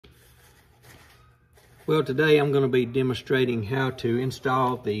Well, today I'm going to be demonstrating how to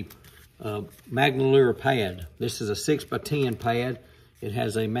install the Magnalure pad. This is a 6x10 pad. It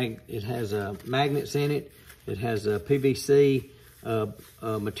has magnets in it. It has a PVC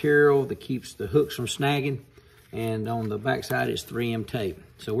material that keeps the hooks from snagging, and on the back side it's 3M tape.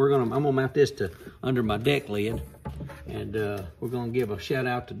 So I'm gonna mount this to under my deck lid, and we're gonna give a shout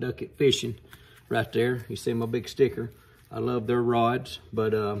out to Duck It Fishing right there. You see my big sticker. I love their rods,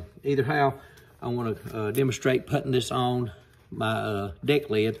 but either how, I want to demonstrate putting this on my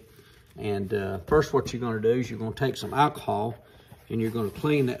deck lid. And first what you're going to do is you're going to take some alcohol and you're going to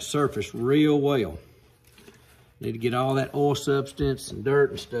clean that surface real well. Need to get all that oil substance and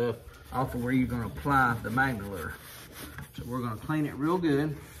dirt and stuff off of where you're going to apply the Magnalure. So we're going to clean it real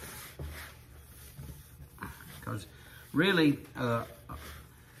good, because really a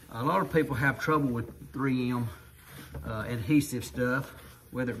lot of people have trouble with 3M adhesive stuff,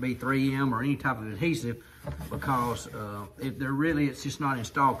 whether it be 3M or any type of adhesive, because it's just not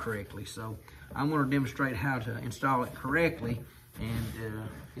installed correctly. So I'm going to demonstrate how to install it correctly, and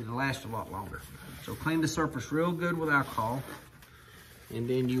it'll last a lot longer. So clean the surface real good with alcohol, and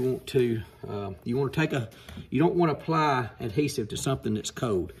then you want to you don't want to apply adhesive to something that's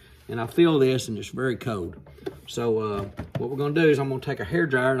cold. And I feel this, and it's very cold. So what we're going to do is I'm going to take a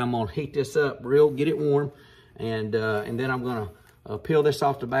hairdryer and I'm going to heat this up get it warm, and then I'm going to peel this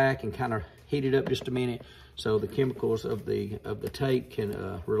off the back and kind of heat it up just a minute so the chemicals of the tape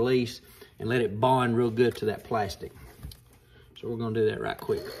can release and let it bond real good to that plastic. So we're going to do that right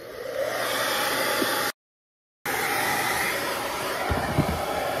quick.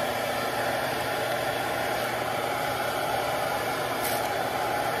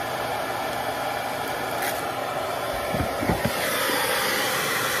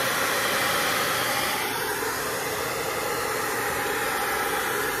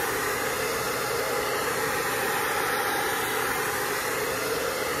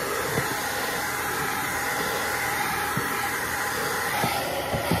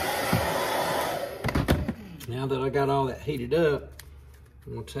 Now that I got all that heated up,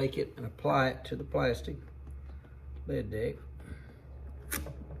 I'm going to take it and apply it to the plastic bed deck,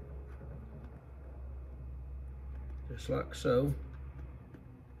 just like so.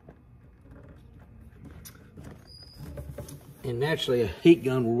 And naturally a heat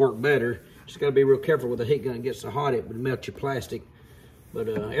gun will work better. Just got to be real careful with a heat gun. It gets so hot it would melt your plastic. But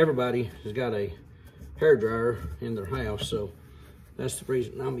everybody has got a hairdryer in their house, so that's the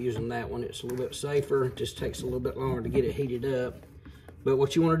reason I'm using that one. It's a little bit safer. It just takes a little bit longer to get it heated up. But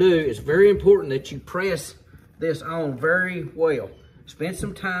what you want to do, is very important that you press this on very well. Spend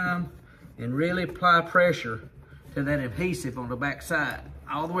some time and really apply pressure to that adhesive on the back side,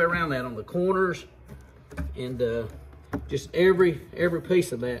 all the way around that, on the corners, and just every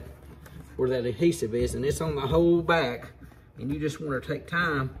piece of that where that adhesive is, and it's on the whole back. And you just want to take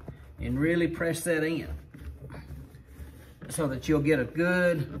time and really press that in, so that you'll get a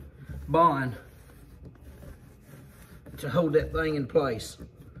good bond to hold that thing in place.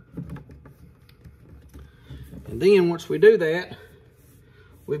 And then once we do that,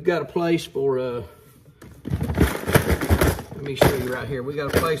 we've got a place for, let me show you right here. We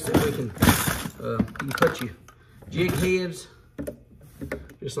got a place that we can, you can put your jig heads,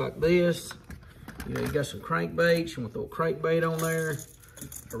 just like this. You know, you got some crankbaits, you want to throw a crankbait on there,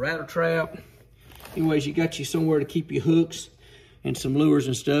 a rattle trap. Anyways, you got you somewhere to keep your hooks and some lures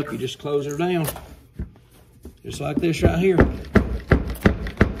and stuff. You just close her down, just like this right here.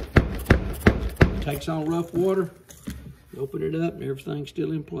 Takes on rough water, open it up, and everything's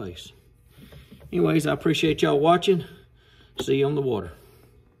still in place. Anyways, I appreciate y'all watching. See you on the water.